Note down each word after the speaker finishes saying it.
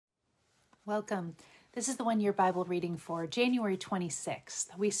Welcome. This is the one-year Bible reading for January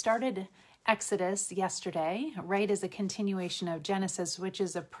 26th. We started Exodus yesterday, right as a continuation of Genesis, which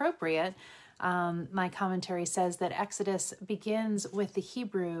is appropriate. My commentary says that Exodus begins with the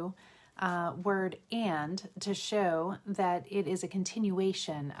Hebrew word "and" to show that it is a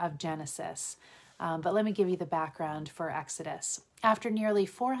continuation of Genesis. But let me give you the background for Exodus. After nearly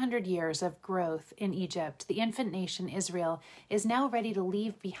 400 years of growth in Egypt, the infant nation Israel is now ready to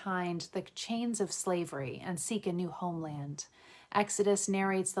leave behind the chains of slavery and seek a new homeland. Exodus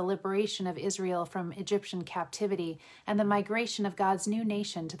narrates the liberation of Israel from Egyptian captivity and the migration of God's new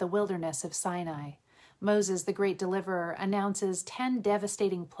nation to the wilderness of Sinai. Moses, the great deliverer, announces 10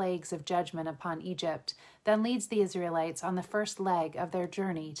 devastating plagues of judgment upon Egypt, then leads the Israelites on the first leg of their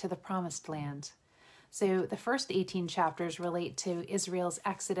journey to the Promised Land. So the first 18 chapters relate to Israel's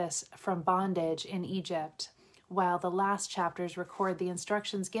exodus from bondage in Egypt, while the last chapters record the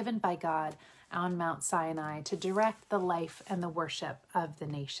instructions given by God on Mount Sinai to direct the life and the worship of the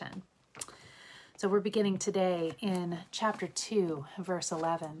nation. So we're beginning today in chapter 2, verse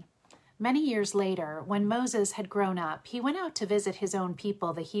 11. Many years later, when Moses had grown up, he went out to visit his own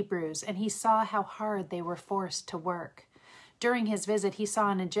people, the Hebrews, and he saw how hard they were forced to work. During his visit, he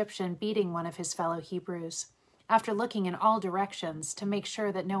saw an Egyptian beating one of his fellow Hebrews. After looking in all directions to make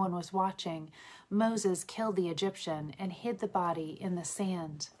sure that no one was watching, Moses killed the Egyptian and hid the body in the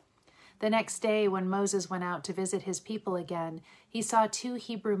sand. The next day, when Moses went out to visit his people again, he saw 2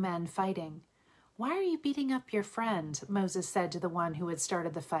 Hebrew men fighting. "Why are you beating up your friend?" Moses said to the one who had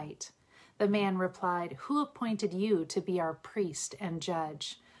started the fight. The man replied, "Who appointed you to be our priest and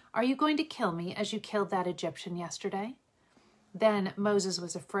judge? Are you going to kill me as you killed that Egyptian yesterday?" Then Moses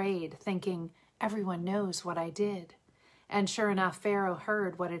was afraid, thinking, "Everyone knows what I did." And sure enough, Pharaoh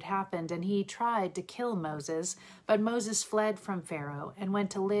heard what had happened, and he tried to kill Moses, but Moses fled from Pharaoh and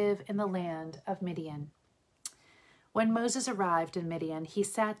went to live in the land of Midian. When Moses arrived in Midian, he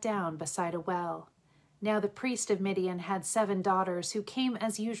sat down beside a well. Now the priest of Midian had 7 daughters who came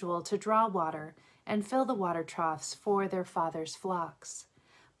as usual to draw water and fill the water troughs for their father's flocks.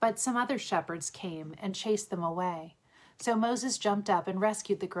 But some other shepherds came and chased them away. So Moses jumped up and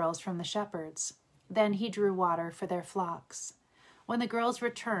rescued the girls from the shepherds. Then he drew water for their flocks. When the girls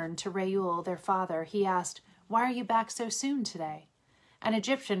returned to Reuel, their father, he asked, "Why are you back so soon today?" "An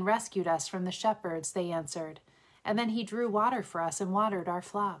Egyptian rescued us from the shepherds," they answered, "and then he drew water for us and watered our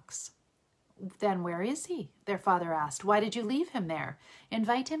flocks." "Then where is he?" their father asked. "Why did you leave him there?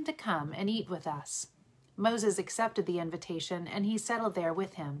 Invite him to come and eat with us." Moses accepted the invitation, and he settled there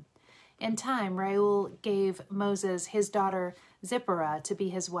with him. In time, Reuel gave Moses his daughter Zipporah to be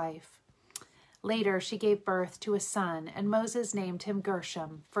his wife. Later, she gave birth to a son, and Moses named him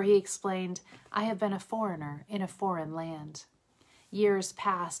Gershom, for he explained, "I have been a foreigner in a foreign land." Years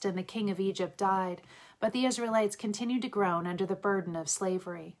passed, and the king of Egypt died, but the Israelites continued to groan under the burden of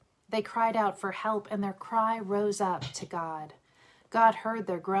slavery. They cried out for help, and their cry rose up to God. God heard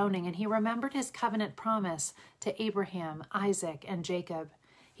their groaning, and he remembered his covenant promise to Abraham, Isaac, and Jacob.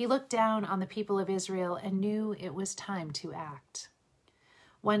 He looked down on the people of Israel and knew it was time to act.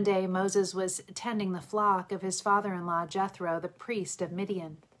 One day, Moses was tending the flock of his father-in-law, Jethro, the priest of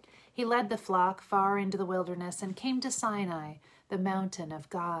Midian. He led the flock far into the wilderness and came to Sinai, the mountain of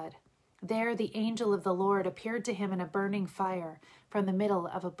God. There, the angel of the Lord appeared to him in a burning fire from the middle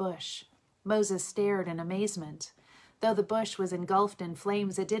of a bush. Moses stared in amazement. Though the bush was engulfed in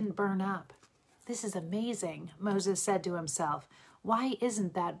flames, it didn't burn up. "This is amazing," Moses said to himself. "Why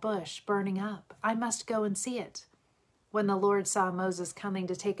isn't that bush burning up? I must go and see it." When the Lord saw Moses coming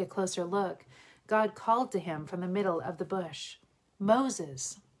to take a closer look, God called to him from the middle of the bush,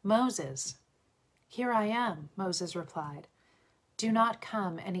 "Moses, Moses." "Here I am," Moses replied. "Do not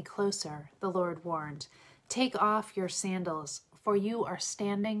come any closer," the Lord warned. "Take off your sandals, for you are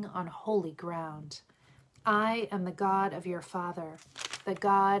standing on holy ground. I am the God of your father, the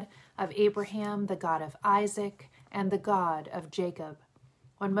God of Abraham, the God of Isaac, and the God of Jacob."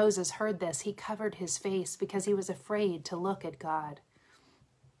 When Moses heard this, he covered his face because he was afraid to look at God.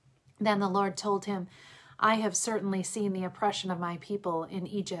 Then the Lord told him, "I have certainly seen the oppression of my people in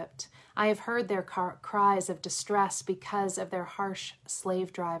Egypt. I have heard their cries of distress because of their harsh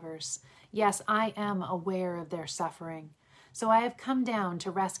slave drivers. Yes, I am aware of their suffering. So I have come down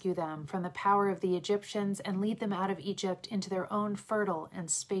to rescue them from the power of the Egyptians and lead them out of Egypt into their own fertile and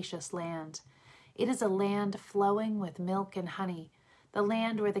spacious land. It is a land flowing with milk and honey, the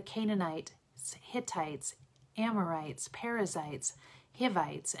land where the Canaanites, Hittites, Amorites, Perizzites,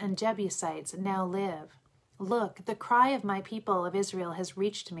 Hivites, and Jebusites now live. Look, the cry of my people of Israel has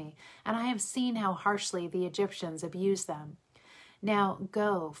reached me, and I have seen how harshly the Egyptians abuse them. Now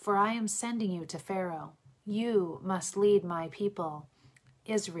go, for I am sending you to Pharaoh. You must lead my people,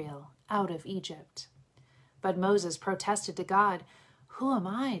 Israel, out of Egypt." But Moses protested to God, "Who am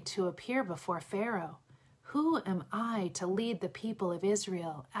I to appear before Pharaoh? Who am I to lead the people of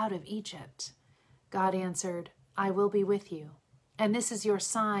Israel out of Egypt?" God answered, "I will be with you, and this is your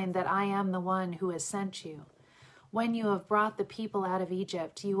sign that I am the one who has sent you. When you have brought the people out of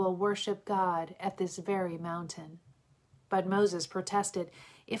Egypt, you will worship God at this very mountain." But Moses protested,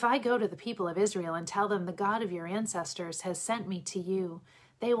 "If I go to the people of Israel and tell them the God of your ancestors has sent me to you,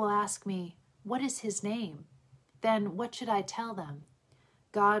 they will ask me, 'What is his name?' Then what should I tell them?"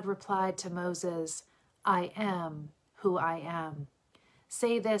 God replied to Moses, "I am who I am.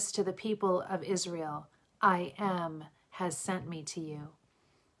 Say this to the people of Israel, 'I am has sent me to you.'"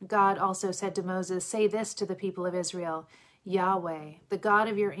 God also said to Moses, "Say this to the people of Israel, 'Yahweh, the God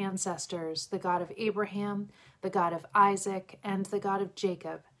of your ancestors, the God of Abraham, the God of Isaac, and the God of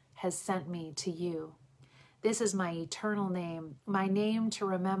Jacob, has sent me to you. This is my eternal name, my name to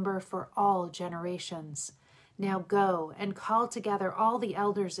remember for all generations. Now go and call together all the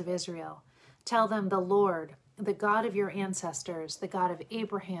elders of Israel. Tell them the Lord, the God of your ancestors, the God of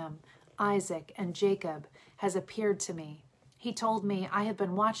Abraham, Isaac, and Jacob, has appeared to me. He told me, 'I have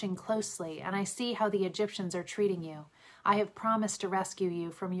been watching closely, and I see how the Egyptians are treating you. I have promised to rescue you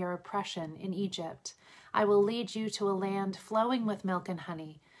from your oppression in Egypt. I will lead you to a land flowing with milk and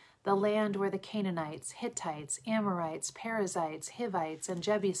honey, the land where the Canaanites, Hittites, Amorites, Perizzites, Hivites, and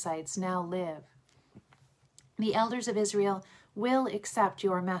Jebusites now live. The elders of Israel will accept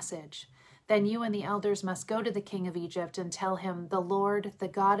your message. Then you and the elders must go to the king of Egypt and tell him, 'The Lord, the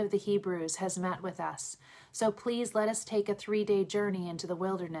God of the Hebrews, has met with us. So please let us take a 3-day journey into the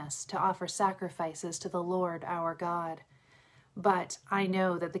wilderness to offer sacrifices to the Lord our God.' But I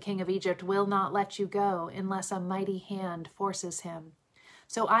know that the king of Egypt will not let you go unless a mighty hand forces him.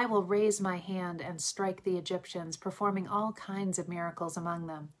 So I will raise my hand and strike the Egyptians, performing all kinds of miracles among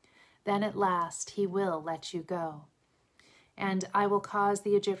them. Then at last he will let you go. And I will cause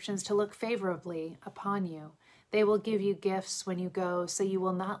the Egyptians to look favorably upon you. They will give you gifts when you go, so you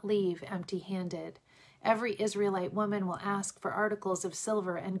will not leave empty-handed. Every Israelite woman will ask for articles of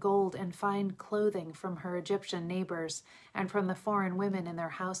silver and gold and fine clothing from her Egyptian neighbors and from the foreign women in their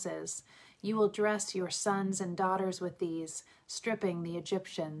houses. You will dress your sons and daughters with these, stripping the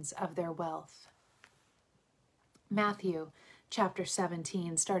Egyptians of their wealth." Matthew chapter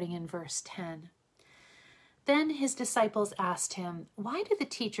 17, starting in verse 10. Then his disciples asked him, "Why do the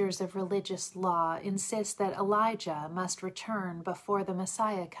teachers of religious law insist that Elijah must return before the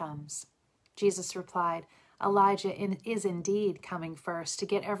Messiah comes?" Jesus replied, "Elijah is indeed coming first to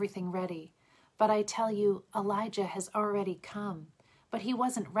get everything ready. But I tell you, Elijah has already come, but he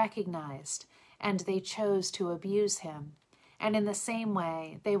wasn't recognized, and they chose to abuse him. And in the same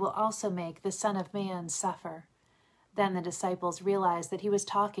way, they will also make the Son of Man suffer." Then the disciples realized that he was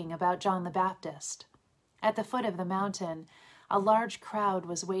talking about John the Baptist. At the foot of the mountain, a large crowd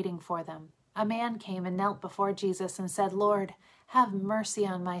was waiting for them. A man came and knelt before Jesus and said, "Lord, have mercy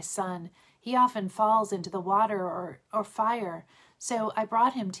on my son. He often falls into the water or fire. So I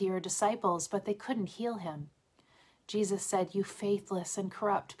brought him to your disciples, but they couldn't heal him." Jesus said, "You faithless and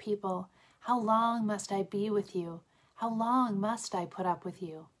corrupt people, how long must I be with you? How long must I put up with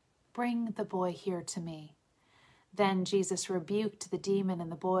you? Bring the boy here to me." Then Jesus rebuked the demon in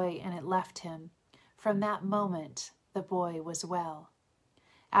the boy, and it left him. From that moment, the boy was well.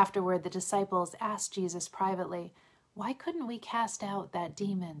 Afterward, the disciples asked Jesus privately, "Why couldn't we cast out that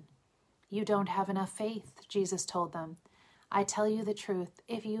demon?" "You don't have enough faith," Jesus told them. "I tell you the truth,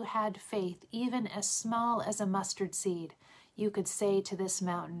 if you had faith even as small as a mustard seed, you could say to this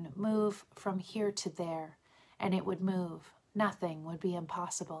mountain, 'Move from here to there,' and it would move. Nothing would be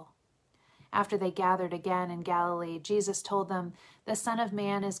impossible." After they gathered again in Galilee, Jesus told them, "The Son of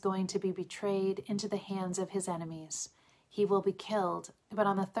Man is going to be betrayed into the hands of his enemies. He will be killed, but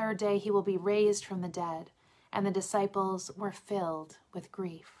on the 3rd day he will be raised from the dead." And the disciples were filled with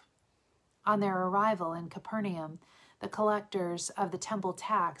grief. On their arrival in Capernaum, the collectors of the temple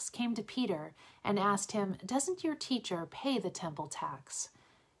tax came to Peter and asked him, "Doesn't your teacher pay the temple tax?"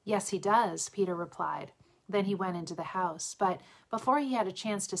 "Yes, he does," Peter replied. Then he went into the house. But before he had a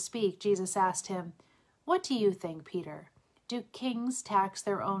chance to speak, Jesus asked him, "What do you think, Peter? Do kings tax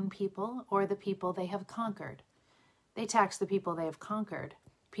their own people or the people they have conquered?" "They tax the people they have conquered,"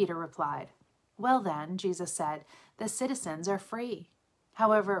 Peter replied. "Well then," Jesus said, "the citizens are free.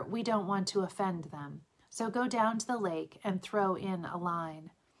 However, we don't want to offend them. So go down to the lake and throw in a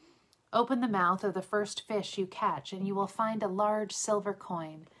line. Open the mouth of the first fish you catch, and you will find a large silver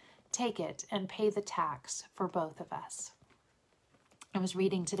coin. Take it and pay the tax for both of us." I was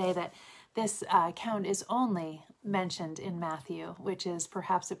reading today that this account is only mentioned in Matthew, which is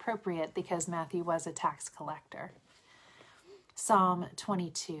perhaps appropriate because Matthew was a tax collector. Psalm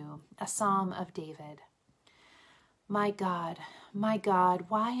 22, a psalm of David. My God,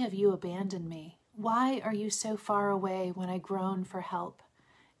 why have you abandoned me? Why are you so far away when I groan for help?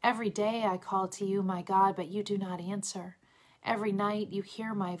 Every day I call to you, my God, but you do not answer. Every night you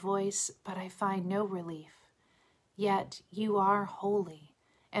hear my voice, but I find no relief. Yet you are holy,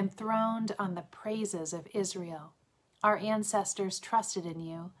 enthroned on the praises of Israel. Our ancestors trusted in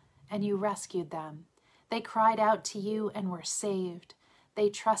you, and you rescued them. They cried out to you and were saved. They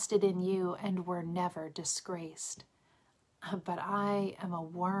trusted in you and were never disgraced. But I am a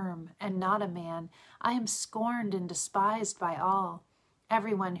worm and not a man. I am scorned and despised by all.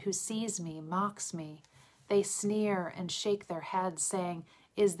 Everyone who sees me mocks me. They sneer and shake their heads, saying,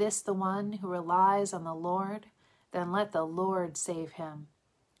 "Is this the one who relies on the Lord? Then let the Lord save him.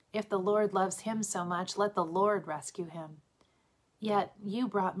 If the Lord loves him so much, let the Lord rescue him." Yet you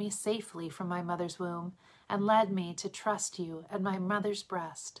brought me safely from my mother's womb and led me to trust you at my mother's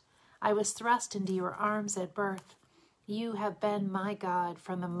breast. I was thrust into your arms at birth. You have been my God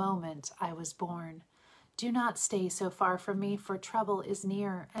from the moment I was born. Do not stay so far from me, for trouble is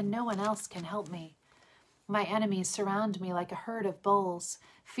near, and no one else can help me. My enemies surround me like a herd of bulls.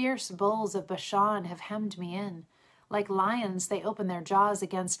 Fierce bulls of Bashan have hemmed me in. Like lions, they open their jaws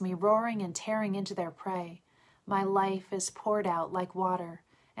against me, roaring and tearing into their prey. My life is poured out like water,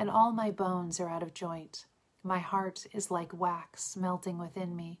 and all my bones are out of joint. My heart is like wax melting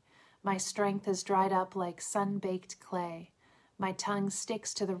within me. My strength is dried up like sun-baked clay. My tongue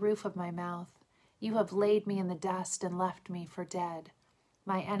sticks to the roof of my mouth. You have laid me in the dust and left me for dead.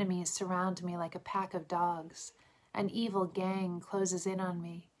 My enemies surround me like a pack of dogs. An evil gang closes in on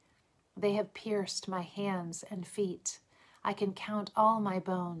me. They have pierced my hands and feet. I can count all my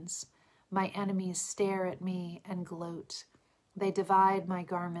bones. My enemies stare at me and gloat. They divide my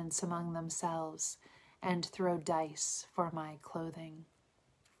garments among themselves and throw dice for my clothing.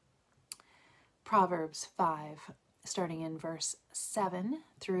 Proverbs 5, starting in verse 7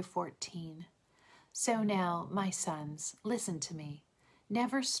 through 14. So now, my sons, listen to me.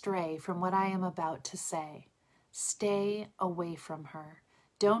 Never stray from what I am about to say. Stay away from her.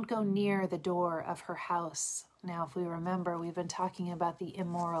 Don't go near the door of her house. Now, if we remember, we've been talking about the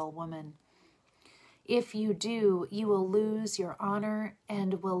immoral woman. If you do, you will lose your honor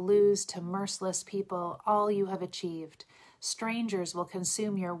and will lose to merciless people all you have achieved. Strangers will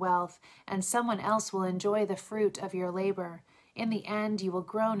consume your wealth, and someone else will enjoy the fruit of your labor. In the end, you will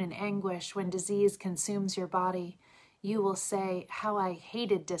groan in anguish when disease consumes your body. You will say, "How I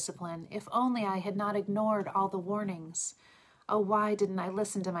hated discipline. If only I had not ignored all the warnings. Oh, why didn't I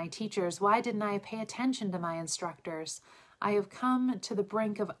listen to my teachers? Why didn't I pay attention to my instructors? I have come to the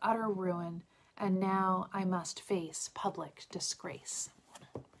brink of utter ruin, and now I must face public disgrace."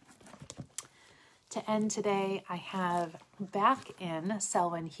 To end today, I have back in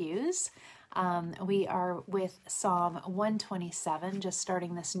Selwyn Hughes. We are with Psalm 127, just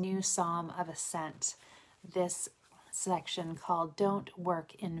starting this new Psalm of Ascent, this section called Don't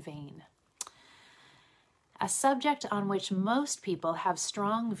Work in Vain. A subject on which most people have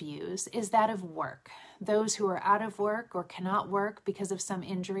strong views is that of work. Those who are out of work or cannot work because of some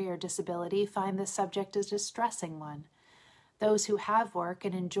injury or disability find this subject a distressing one. Those who have work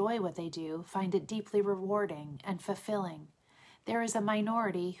and enjoy what they do find it deeply rewarding and fulfilling. There is a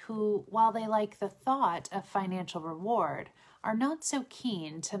minority who, while they like the thought of financial reward, are not so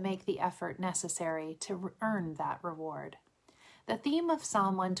keen to make the effort necessary to earn that reward. The theme of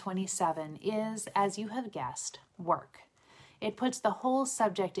Psalm 127 is, as you have guessed, work. It puts the whole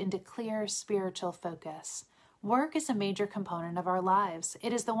subject into clear spiritual focus. Work is a major component of our lives.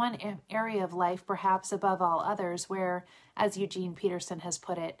 It is the one area of life, perhaps above all others, where, as Eugene Peterson has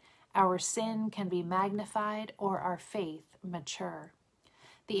put it, our sin can be magnified or our faith mature.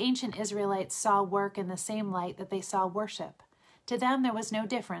 The ancient Israelites saw work in the same light that they saw worship. To them, there was no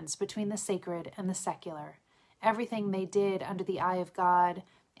difference between the sacred and the secular. Everything they did under the eye of God,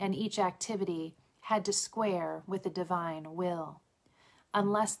 and each activity had to square with the divine will.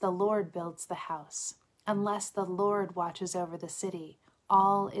 Unless the Lord builds the house, unless the Lord watches over the city,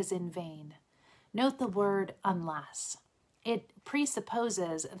 all is in vain. Note the word unless. It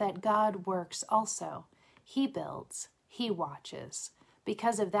presupposes that God works also. He builds, he watches.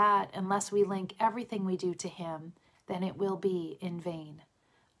 Because of that, unless we link everything we do to him, then it will be in vain.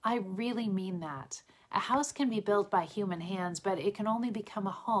 I really mean that. A house can be built by human hands, but it can only become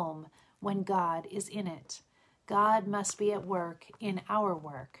a home when God is in it. God must be at work in our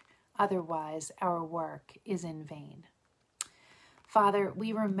work. Otherwise, our work is in vain. Father,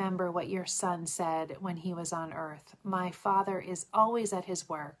 we remember what your Son said when he was on earth. My Father is always at his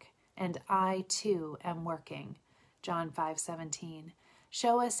work, and I too am working. John 5:17.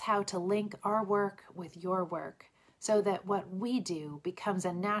 Show us how to link our work with your work, so that what we do becomes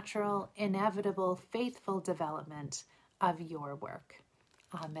a natural, inevitable, faithful development of your work.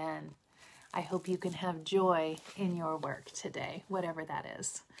 Amen. I hope you can have joy in your work today, whatever that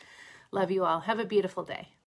is. Love you all. Have a beautiful day.